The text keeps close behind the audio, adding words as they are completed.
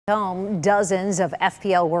Home, dozens of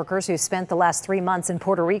FPL workers who spent the last 3 months in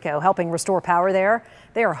Puerto Rico helping restore power there,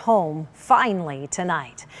 they are home finally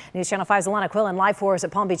tonight. News Channel 5's Alana Quillen live for us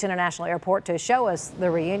at Palm Beach International Airport to show us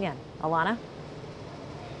the reunion. Alana?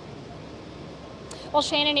 Well,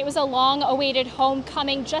 Shannon, it was a long-awaited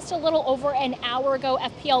homecoming. Just a little over an hour ago,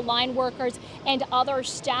 FPL line workers and other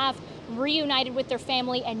staff reunited with their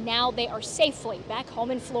family, and now they are safely back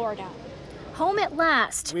home in Florida. Home at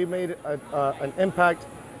last. We made an impact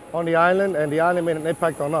on the island, and the island made an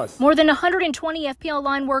impact on us. More than 120 FPL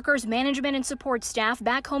line workers, management and support staff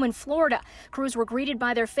back home in Florida. Crews were greeted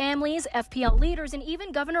by their families, FPL leaders, and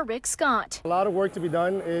even Governor Rick Scott. A lot of work to be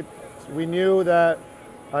done. We knew that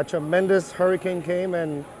a tremendous hurricane came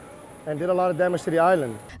and did a lot of damage to the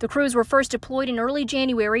island. The crews were first deployed in early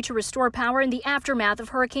January to restore power in the aftermath of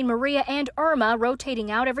Hurricane Maria and Irma,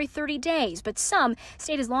 rotating out every 30 days, but some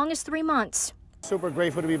stayed as long as 3 months. Super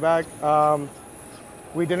grateful to be back.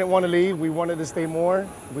 We didn't want to leave. We wanted to stay more.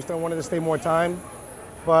 We still wanted to stay more time,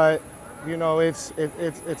 but you know,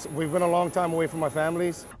 we've been a long time away from our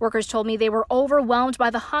families. Workers told me they were overwhelmed by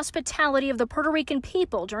the hospitality of the Puerto Rican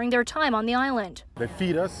people during their time on the island. They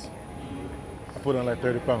feed us. I put on like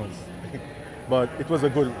 30 pounds. But it was a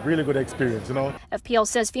really good experience, you know. FPL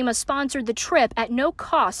says FEMA sponsored the trip at no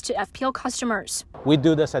cost to FPL customers. We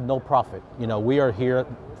do this at no profit. You know, we are here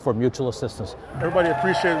for mutual assistance. Everybody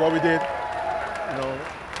appreciated what we did, you know,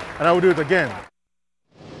 and I will do it again.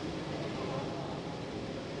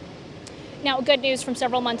 Now, good news from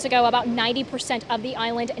several months ago, about 90% of the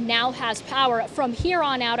island now has power. From here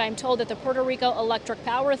on out, I'm told that the Puerto Rico Electric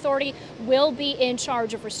Power Authority will be in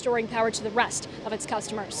charge of restoring power to the rest of its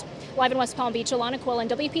customers. Live in West Palm Beach, Alana Quillen,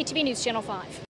 WPTV News Channel 5.